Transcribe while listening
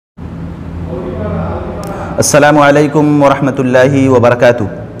السلام علیکم ورحمۃ اللہ وبرکاتہ۔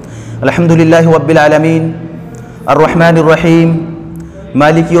 الحمدللہ رب العالمین الرحمن الرحیم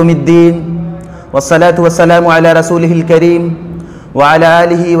مالک یوم الدین والصلاة والسلام علی رسولہ الکریم وعلی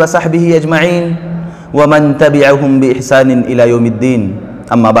آلہ وصحبہ اجمعین ومن تبعہم بإحسان الی یوم الدین،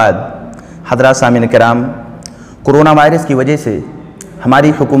 اما بعد۔ حضرات سامعین کرام، کرونا وائرس کی وجہ سے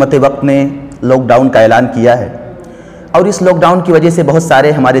ہماری حکومت وقت نے لاک ڈاؤن کا اعلان کیا ہے، اور اس لاک ڈاؤن کی وجہ سے بہت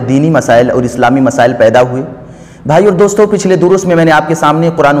سارے ہمارے دینی مسائل اور اسلامی مسائل پیدا ہوئے۔ بھائی اور دوستوں، پچھلے دروس میں نے آپ کے سامنے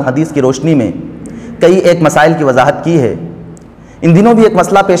قرآن و حدیث کی روشنی میں کئی ایک مسائل کی وضاحت کی ہے۔ ان دنوں بھی ایک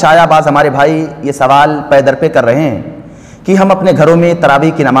مسئلہ پیش آیا، بعض ہمارے بھائی یہ سوال پے در پہ کر رہے ہیں کہ ہم اپنے گھروں میں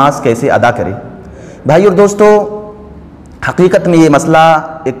تراویح کی نماز کیسے ادا کریں۔ بھائی اور دوستوں، حقیقت میں یہ مسئلہ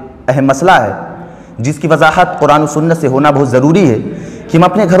ایک اہم مسئلہ ہے جس کی وضاحت قرآن و سنت سے ہونا بہت ضروری ہے کہ ہم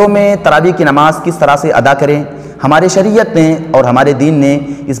اپنے گھروں میں تراویح کی نماز کس طرح سے ادا کریں۔ ہمارے شریعت نے اور ہمارے دین نے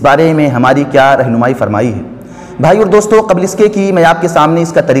اس بارے میں ہماری کیا رہنمائی فرمائی ہے۔ بھائی اور دوستوں، قبل اس کے کہ میں آپ کے سامنے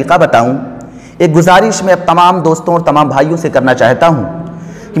اس کا طریقہ بتاؤں، ایک گزارش میں اب تمام دوستوں اور تمام بھائیوں سے کرنا چاہتا ہوں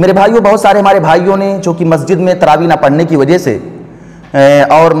کہ میرے بھائیوں، بہت سارے ہمارے بھائیوں نے جو کہ مسجد میں تراویح نہ پڑھنے کی وجہ سے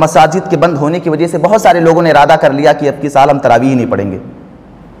اور مساجد کے بند ہونے کی وجہ سے بہت سارے لوگوں نے ارادہ کر لیا کہ اب کی سال ہم تراویح ہی نہیں پڑھیں گے،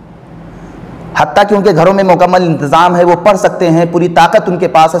 حتیٰ کہ ان کے گھروں میں مکمل انتظام ہے، وہ پڑھ سکتے ہیں، پوری طاقت ان کے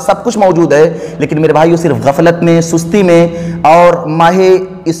پاس ہے، سب کچھ موجود ہے، لیکن میرے بھائیوں صرف غفلت میں، سستی میں اور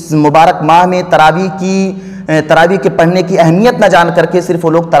اس مبارک ماہ میں تراویح کے پڑھنے کی اہمیت نہ جان کر کے صرف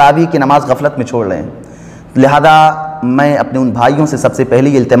وہ لوگ تراویح کی نماز غفلت میں چھوڑ رہے ہیں۔ لہذا میں اپنے ان بھائیوں سے سب سے پہلے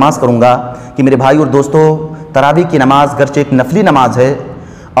یہ التماس کروں گا کہ میرے بھائیوں اور دوستوں، تراویح کی نماز گرچہ ایک نفلی نماز ہے،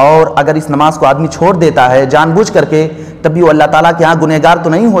 اور اگر اس نماز کو آدمی چھوڑ دیتا ہے جان بوجھ کر کے، تب بھی وہ اللہ تعالیٰ کے ہاں گنہگار تو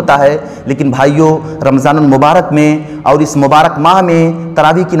نہیں ہوتا ہے، لیکن بھائیوں، رمضان المبارک میں اور اس مبارک ماہ میں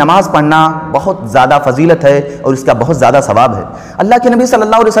تراویح کی نماز پڑھنا بہت زیادہ فضیلت ہے اور اس کا بہت زیادہ ثواب ہے۔ اللہ کے نبی صلی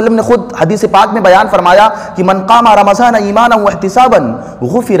اللہ علیہ وسلم نے خود حدیث پاک میں بیان فرمایا کہ من قام رمضان ایمانا واحتسابا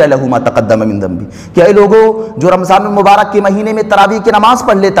غفر له ما تقدم من ذنبه، کہ اے لوگوں، جو رمضان المبارک کے مہینے میں تراویح کی نماز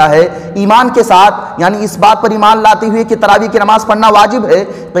پڑھ لیتا ہے ایمان کے ساتھ، یعنی اس بات پر ایمان لاتے ہوئے کہ تراویح کی نماز پڑھنا واجب ہے،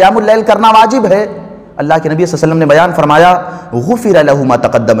 قیام اللیل کرنا واجب ہے، اللہ کے نبی صلی اللہ علیہ وسلم نے بیان فرمایا غفر له ما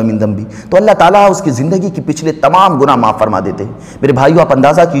تقدم من ذنبه، تو اللہ تعالیٰ اس کی زندگی کے پچھلے تمام گناہ معاف فرما دیتے ہیں۔ میرے بھائیو، آپ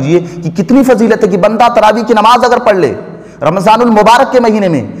اندازہ کیجئے کہ کتنی فضیلت ہے کہ بندہ تراویح کی نماز اگر پڑھ لے رمضان المبارک کے مہینے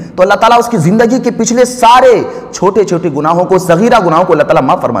میں، تو اللہ تعالیٰ اس کی زندگی کے پچھلے سارے چھوٹے چھوٹے گناہوں کو، صغیرہ گناہوں کو اللہ تعالیٰ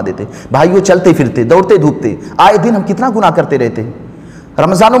معاف فرما دیتے ہیں۔ بھائیو، چلتے پھرتے، دوڑتے دھوپتے، آئے دن ہم کتنا گناہ کرتے رہتے ہیں۔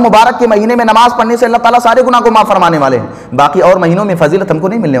 رمضان المبارک کے مہینے میں نماز پڑھنے سے اللہ تعالیٰ سارے گناہ کو معاف فرمانے والے ہیں، باقی اور مہینوں میں فضیلت ہم کو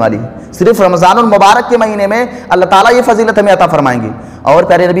نہیں ملنے والی ہے، صرف رمضان المبارک کے مہینے میں اللہ تعالیٰ یہ فضیلت ہمیں عطا فرمائیں گے۔ اور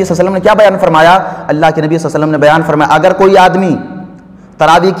پیارے نبی صلی اللہ علیہ وسلم نے کیا بیان فرمایا؟ اللہ کے نبی صلی اللہ علیہ وسلم نے بیان فرمایا، اگر کوئی آدمی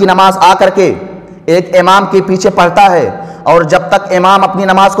تراویح کی نماز آ کر کے ایک امام کے پیچھے پڑھتا ہے اور جب تک امام اپنی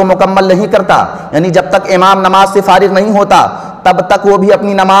نماز کو مکمل نہیں کرتا، یعنی جب تک امام نماز سے فارغ نہیں ہوتا تب تک وہ بھی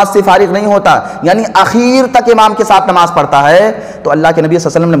اپنی نماز سے فارغ نہیں ہوتا، یعنی آخر تک امام کے ساتھ نماز پڑھتا ہے، تو اللہ کے نبی صلی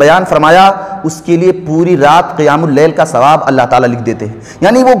اللہ علیہ وسلم نے بیان فرمایا اس کے لیے پوری رات قیام اللیل کا ثواب اللہ تعالیٰ لکھ دیتے ہیں،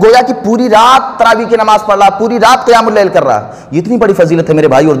 یعنی وہ گویا کہ پوری رات تراویح کی نماز پڑھ رہا، پوری رات قیام اللیل کر رہا۔ یہ اتنی بڑی فضیلت ہے میرے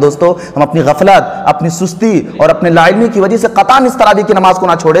بھائی اور دوستو، ہم اپنی غفلت، اپنی سستی اور اپنے لا علمی کی وجہ سے قطعاً اس تراویح کی نماز کو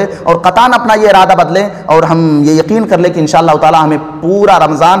نہ چھوڑیں اور قطعاً اپنا یہ ارادہ بدلیں، اور ہم یہ یقین کر لیں کہ انشاءاللہ تعالیٰ ہمیں پورا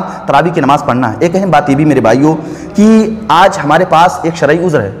رمضان تراویح کی نماز پڑھنا ہے۔ ایک اہم بات یہ بھی میرے بھائیوں کہ آج ہمارے پاس ایک شرعی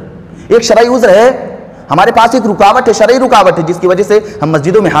عذر ہے، ایک شرعی عذر ہے، ہمارے پاس ایک رکاوٹ ہے، شرعی رکاوٹ ہے، جس کی وجہ سے ہم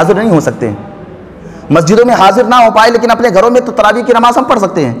مسجدوں میں حاضر نہیں ہو سکتے ہیں، مسجدوں میں حاضر نہ ہو پائے، لیکن اپنے گھروں میں تو تراویح کی نماز ہم پڑھ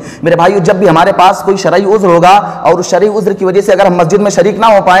سکتے ہیں۔ میرے بھائیو، جب بھی ہمارے پاس کوئی شرعی عذر ہوگا اور اس شرعی عذر کی وجہ سے اگر ہم مسجد میں شریک نہ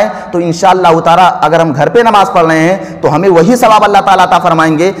ہو پائیں تو انشاءاللہ تعالیٰ اگر ہم گھر پہ نماز پڑھ رہے ہیں تو ہمیں وہی ثواب اللہ تعالیٰ عطا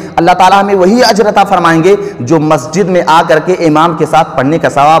فرمائیں گے، اللہ تعالیٰ ہمیں وہی اجر عطا فرمائیں گے جو مسجد میں آ کر کے امام کے ساتھ پڑھنے کا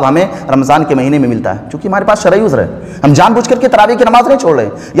ثواب ہمیں رمضان کے مہینے میں ملتا ہے، چونکہ ہمارے پاس شرعی عذر ہے، ہم جان بوجھ کر کے تراویح کی نماز نہیں چھوڑ رہے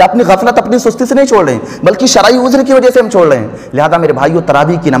ہیں یا اپنی غفلت، اپنی سستی سے نہیں چھوڑ رہے ہیں، بلکہ شرعی عذر کی وجہ سے ہم چھوڑ رہے ہیں۔ لہذا میرے بھائیو،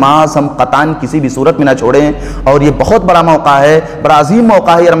 تراویح کی نماز ہم قطعاً کسی بھی صورت میں نہ چھوڑیں، اور یہ بہت بڑا موقع ہے، بڑا عظیم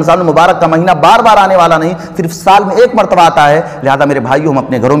موقع ہے۔ یہ رمضان المبارک کا مہینہ بار بار آنے والا نہیں، صرف سال میں ایک مرتبہ آتا ہے، لہذا میرے بھائیوں، ہم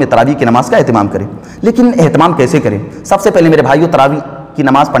اپنے گھروں میں تراویح کی نماز کا اہتمام کریں۔ لیکن اہتمام کیسے کریں؟ سب سے پہلے میرے بھائیوں، تراویح کی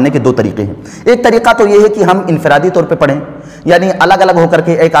نماز پڑھنے کے دو طریقے ہیں۔ ایک طریقہ تو یہ ہے کہ ہم انفرادی طور پہ پڑھیں، یعنی الگ الگ ہو کر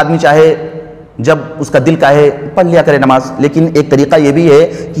کے ایک آدمی چاہے جب اس کا دل کہے پڑھ لیا کرے نماز، لیکن ایک طریقہ یہ بھی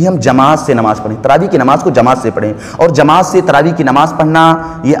ہے کہ ہم جماعت سے نماز پڑھیں، تراویح کی نماز کو جماعت سے پڑھیں، اور جماعت سے تراویح کی نماز پڑھنا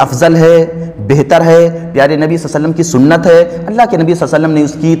یہ افضل ہے، بہتر ہے، پیارے نبی صلی اللہ علیہ وسلم کی سنت ہے، اللہ کے نبی صلی اللہ علیہ وسلم نے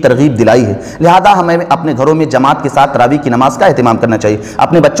اس کی ترغیب دلائی ہے۔ لہذا ہمیں اپنے گھروں میں جماعت کے ساتھ تراویح کی نماز کا اہتمام کرنا چاہیے،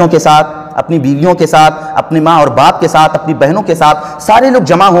 اپنے بچوں کے ساتھ، اپنی بیویوں کے ساتھ، اپنی ماں اور باپ کے ساتھ، اپنی بہنوں کے ساتھ، سارے لوگ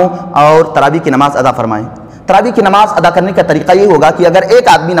جمع ہوں اور تراویح کی نماز ادا فرمائیں۔ تراویح کی نماز ادا کرنے کا طریقہ یہ ہوگا کہ اگر ایک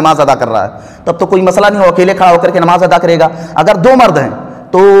آدمی نماز ادا کر رہا ہے تب تو کوئی مسئلہ نہیں ہو، اکیلے کھڑا ہو کر کے نماز ادا کرے گا۔ اگر دو مرد ہیں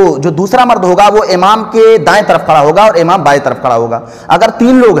تو جو دوسرا مرد ہوگا وہ امام کے دائیں طرف کھڑا ہوگا اور امام بائیں طرف کھڑا ہوگا۔ اگر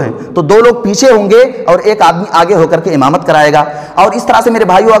تین لوگ ہیں تو دو لوگ پیچھے ہوں گے اور ایک آدمی آگے ہو کر کے امامت کرائے گا۔ اور اس طرح سے میرے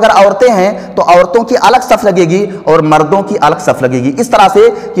بھائیو اگر عورتیں ہیں تو عورتوں کی الگ صف لگے گی اور مردوں کی الگ صف لگے گی، اس طرح سے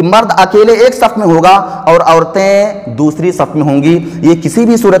کہ مرد اکیلے ایک صف میں ہوگا اور عورتیں دوسری صف میں ہوں گی۔ یہ کسی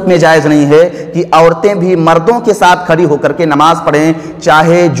بھی صورت میں جائز نہیں ہے کہ عورتیں بھی مردوں کے ساتھ کھڑی ہو کر کے نماز پڑھیں،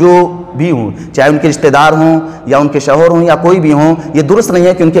 چاہے جو بھی ہوں، چاہے ان کے رشتہ دار ہوں یا ان کے شوہر ہوں یا کوئی بھی ہوں۔ یہ درست نہیں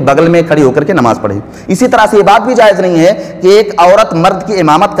ہے کہ ان کے بغل میں کھڑی ہو کر کے نماز پڑھے۔ اسی طرح سے یہ بات بھی جائز نہیں ہے کہ ایک عورت مرد کی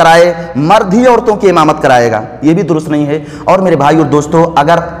امامت کرائے، مرد ہی عورتوں کی امامت کرائے گا، یہ بھی درست نہیں ہے۔ اور میرے بھائی اور دوستو،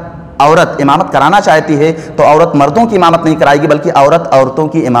 اگر عورت امامت کرانا چاہتی ہے تو عورت مردوں کی امامت نہیں کرائے گی بلکہ عورت عورتوں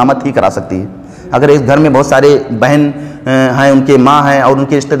کی امامت ہی کرا سکتی ہے۔ اگر اس گھر میں بہت سارے بہن ہیں، ان کے ماں ہیں اور ان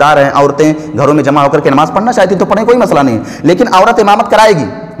کے رشتہ دار ہیں، عورتیں گھروں میں جمع ہو کر کے نماز پڑھنا چاہتی ہیں تو پڑھیں، کوئی مسئلہ نہیں ہے، لیکن عورت امامت کرائے گی،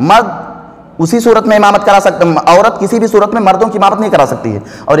 مرد اسی صورت میں امامت کرا سکتے، عورت کسی بھی صورت میں مردوں کی امامت نہیں کرا سکتی ہے۔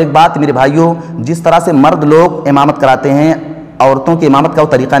 اور ایک بات میرے بھائیوں، جس طرح سے مرد لوگ امامت کراتے ہیں، عورتوں کی امامت کا وہ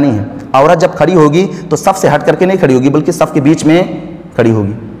طریقہ نہیں ہے۔ عورت جب کھڑی ہوگی تو صف سے ہٹ کر کے نہیں کھڑی ہوگی بلکہ صف کے بیچ میں کھڑی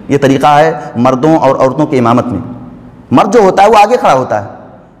ہوگی۔ یہ طریقہ ہے مردوں اور عورتوں کی امامت میں۔ مرد جو ہوتا ہے وہ آگے کھڑا ہوتا ہے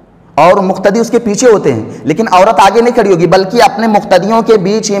اور مقتدی اس کے پیچھے ہوتے ہیں، لیکن عورت آگے نہیں کھڑی ہوگی بلکہ اپنے مقتدیوں کے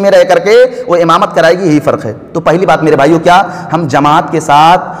بیچ ہی میں رہ کر کے وہ امامت کرائے گی، یہی فرق ہے۔ تو پہلی بات میرے بھائیوں، کیا ہم جماعت کے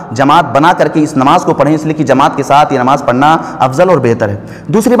ساتھ جماعت بنا کر کے اس نماز کو پڑھیں، اس لیے کہ جماعت کے ساتھ یہ نماز پڑھنا افضل اور بہتر ہے۔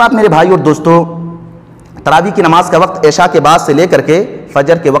 دوسری بات میرے بھائی اور دوستو، تراویح کی نماز کا وقت عشاء کے بعد سے لے کر کے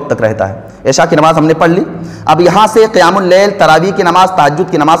فجر کے وقت تک رہتا ہے۔ عشاء کی نماز ہم نے پڑھ لی، اب یہاں سے قیام اللیل، تراویح کی نماز،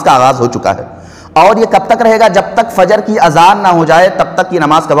 تہجد کی نماز کا آغاز ہو چکا ہے، اور یہ کب تک رہے گا؟ جب تک فجر کی اذان نہ ہو جائے تب تک یہ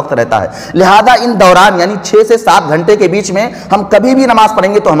نماز کا وقت رہتا ہے۔ لہذا ان دوران یعنی 6 سے 7 گھنٹے کے بیچ میں ہم کبھی بھی نماز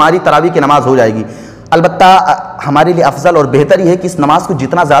پڑھیں گے تو ہماری تراویح کی نماز ہو جائے گی۔ البتہ ہمارے لیے افضل اور بہتر یہ ہے کہ اس نماز کو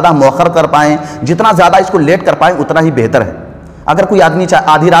جتنا زیادہ مؤخر کر پائیں، جتنا زیادہ اس کو لیٹ کر پائیں اتنا ہی بہتر ہے۔ اگر کوئی آدمی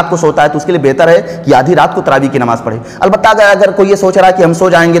آدھی رات کو سوتا ہے تو اس کے لیے بہتر ہے کہ آدھی رات کو تراویح کی نماز پڑھے۔ البتہ اگر کوئی یہ سوچ رہا ہے کہ ہم سو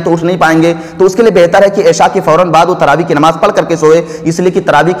جائیں گے تو اٹھ نہیں پائیں گے تو اس کے لیے بہتر ہے کہ عشاء کے فوراً بعد وہ تراویح کی نماز پڑھ کر کے سوئے، اس لیے کہ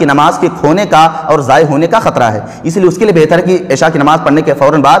تراویح کی نماز کے کھونے کا اور ضائع ہونے کا خطرہ ہے، اس لیے اس کے لیے بہتر ہے کہ عشاء کی نماز پڑھنے کے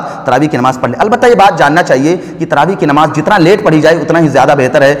فوراً بعد تراویح کی نماز پڑھ لے۔ البتہ یہ بات جاننا چاہیے کہ تراویح کی نماز جتنا لیٹ پڑھی جائے اتنا ہی زیادہ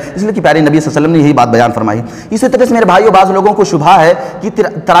بہتر ہے، اس لیے کہ پیارے نبی صلی اللہ علیہ وسلم نے یہی بات بیان فرمائی۔ اسی طرح سے میرے بھائیوں، بعض لوگوں کو شبہ ہے کہ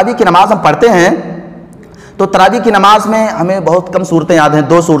تراویح کی نماز ہم پڑھتے ہیں تو تراویح کی نماز میں ہمیں بہت کم صورتیں یاد ہیں،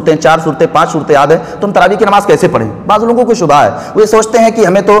 2 صورتیں، 4 صورتیں، 5 صورتیں یاد ہیں، تو ہم تراویح کی نماز کیسے پڑھیں؟ بعض لوگوں کو شبہ ہے، وہ یہ سوچتے ہیں کہ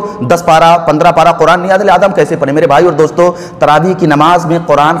ہمیں تو 10 پارہ 15 پارہ قرآن نہیں یاد، لہٰذا ہم کیسے پڑھیں؟ میرے بھائی اور دوستو، تراویح کی نماز میں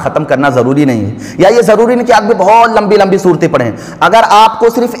قرآن ختم کرنا ضروری نہیں ہے، یا یہ ضروری نہیں کہ آپ بھی بہت لمبی لمبی صورتیں پڑھیں۔ اگر آپ کو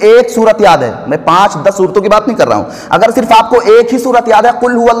صرف ایک صورت یاد ہے، میں 5-10 صورتوں کی بات نہیں کر رہا ہوں، اگر صرف آپ کو ایک ہی صورت یاد ہے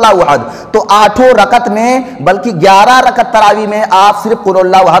قل هو اللہ احد، تو 8 رکعت میں بلکہ 11 رکعت تراویح میں آپ صرف قل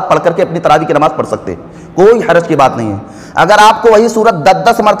اللہ احد پڑھ کر کے اپنی تراویح کی نماز پڑھ سکتے، کوئی حرج کی بات نہیں ہے۔ اگر آپ کو وہی صورت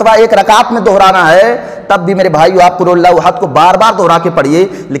 10 مرتبہ ایک رکعت میں دہرانا ہے تب بھی میرے بھائیو آپ قل اللہ احد کو بار بار دہرا کے پڑھیے،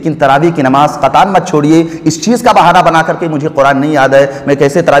 لیکن تراویح کی نماز قطعاً مت چھوڑیے اس چیز کا بہانہ بنا کر کے مجھے قرآن نہیں یاد ہے، میں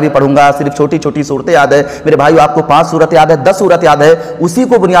کیسے تراویح پڑھوں گا، صرف چھوٹی چھوٹی صورتیں یاد ہے۔ میرے بھائیو آپ کو 5 صورت یاد ہے، 10 صورت یاد ہے، اسی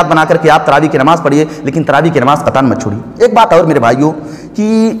کو بنیاد بنا کر کے آپ تراویح کی نماز پڑھیے، لیکن تراویح کی نماز قطعاً مت چھوڑیے۔ ایک بات اور میرے بھائیو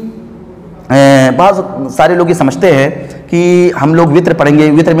کہ بعض سارے لوگ یہ سمجھتے ہیں کہ ہم لوگ وطر پڑھیں گے،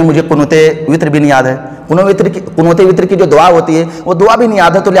 وطر میں مجھے قنوت وطر بھی نہیں یاد ہے، قنوت وطر کی جو دعا ہوتی ہے وہ دعا بھی نہیں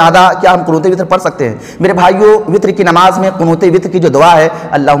یاد ہے، تو لہذا کیا ہم قنوت وطر پڑھ سکتے ہیں؟ میرے بھائیو، وطر کی نماز میں قنوت وطر کی جو دعا ہے،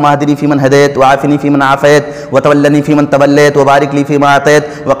 اللہم اہدنی فیمن ہدیت وعافنی فیمن عافیت وتولنی فیمن تولیت وبارک لی فیما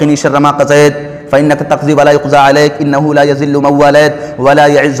اعطیت وقنی شر ما قضیت فإنک تقضی ولا یقضی علیک انہ لا یذل من والیت ولا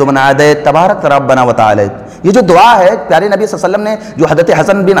یعز من عادیت تبارک ربنا وتعالیت۔ یہ جو دعا ہے پیارے نبی صلی اللہ علیہ وسلم نے جو حضرت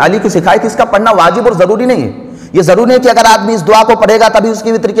حسن بن علی کو سکھائی تھی، اس کا پڑھنا واجب اور ضروری نہیں ہے۔ یہ ضروری نہیں کہ اگر آدمی اس دعا کو پڑھے گا تبھی اس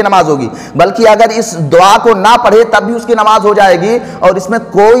کی وطر کی نماز ہوگی، بلکہ اگر اس دعا کو نہ پڑھے تب بھی اس کی نماز ہو جائے گی، اور اس میں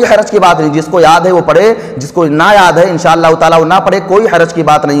کوئی حرج کی بات نہیں۔ جس کو یاد ہے وہ پڑھے، جس کو نہ یاد ہے انشاءاللہ تعالیٰ وہ نہ پڑھے، کوئی حرج کی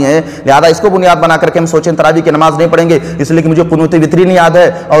بات نہیں ہے۔ لہذا اس کو بنیاد بنا کر کے ہم سوچیں تراویح کی نماز نہیں پڑھیں گے اس لیے کہ مجھے قنوت وطری نہیں یاد ہے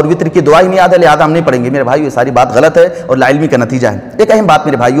اور وطر کی دعا ہی نہیں یاد ہے، لہذا ہم نہیں پڑھیں گے۔ میرے بھائیو، یہ ساری بات غلط ہے اور لا علمی کا نتیجہ ہے۔ ایک اہم بات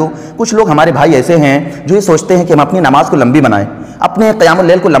میرے بھائیو، کچھ لوگ ہمارے بھائی ایسے ہیں جو یہ سوچتے ہیں کہ ہم اپنی نماز کو لمبی بنائیں، اپنے قیام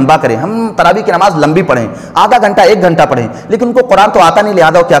اللیل کو لمبا کریں، ہم تراویح کی نماز لمبی پڑھیں، آدھا گھنٹہ 1 گھنٹہ پڑھیں، لیکن ان کو قرآن تو آتا نہیں،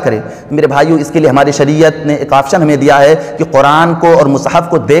 لہذا وہ کیا کرے؟ میرے بھائیو، اس کے لیے ہماری شریعت نے ایک آپشن ہمیں دیا ہے کہ قرآن کو اور مصحف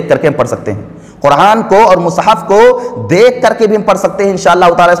کو دیکھ کر کے ہم پڑھ سکتے ہیں۔ قرآن کو اور مصحف کو دیکھ کر کے بھی ہم پڑھ سکتے ہیں انشاءاللہ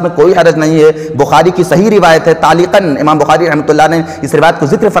تعالیٰ، اس میں کوئی حرج نہیں ہے۔ بخاری کی صحیح روایت ہے، تعلیقاً امام بخاری رحمۃ اللہ نے اس روایت کو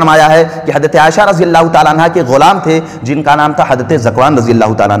ذکر فرمایا ہے کہ حضرت عائشہ رضی اللہ تعالیٰ عنہ کے غلام تھے جن کا نام تھا حضرت ذکوان رضی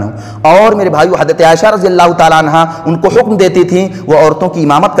اللہ تعالیٰ عنہ، اور میرے بھائیو حضرت عائشہ رضی اللہ تعالیٰ عنہ ان کو حکم دیتی تھیں، وہ عورتوں کی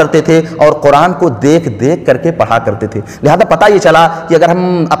امامت کرتے تھے اور قرآن کو دیکھ دیکھ کر کے پڑھا کرتے تھے۔ لہذا پتہ یہ چلا کہ اگر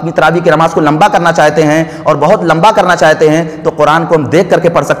ہم اپنی تراویح کی نماز کو لمبا کرنا چاہتے ہیں اور بہت لمبا کرنا چاہتے ہیں تو قرآن کو ہم دیکھ کر کے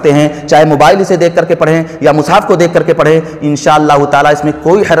پڑھ سکتے ہیں، چاہے موبائل سے دیکھ کر کے پڑھیں یا مصحف کو دیکھ کر کے پڑھیں، انشاءاللہ تعالیٰ اس میں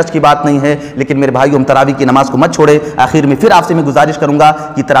کوئی حرج کی بات نہیں ہے۔ لیکن میرے بھائیو ہم تراویح کی نماز کو مت چھوڑیں۔ آخر میں پھر آپ سے میں گزارش کروں گا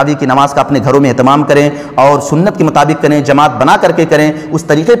کہ تراویح کی نماز کا اپنے گھروں میں اہتمام کریں اور سنت کے مطابق کریں، جماعت بنا کر کے کریں، اس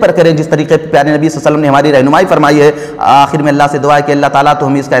طریقے پر کریں جس طریقے پر پیارے نبی صلی اللہ علیہ وسلم نے ہماری رہنمائی فرمائی ہے۔ آخر میں اللہ سے دعا ہے کہ اللہ تعالیٰ تو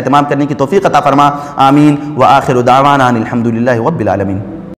ہمیں اس کا اہتمام کرنے کی توفیق عطا فرما، آمین۔ وآخر دعوانا ان الحمد للہ رب العالمین۔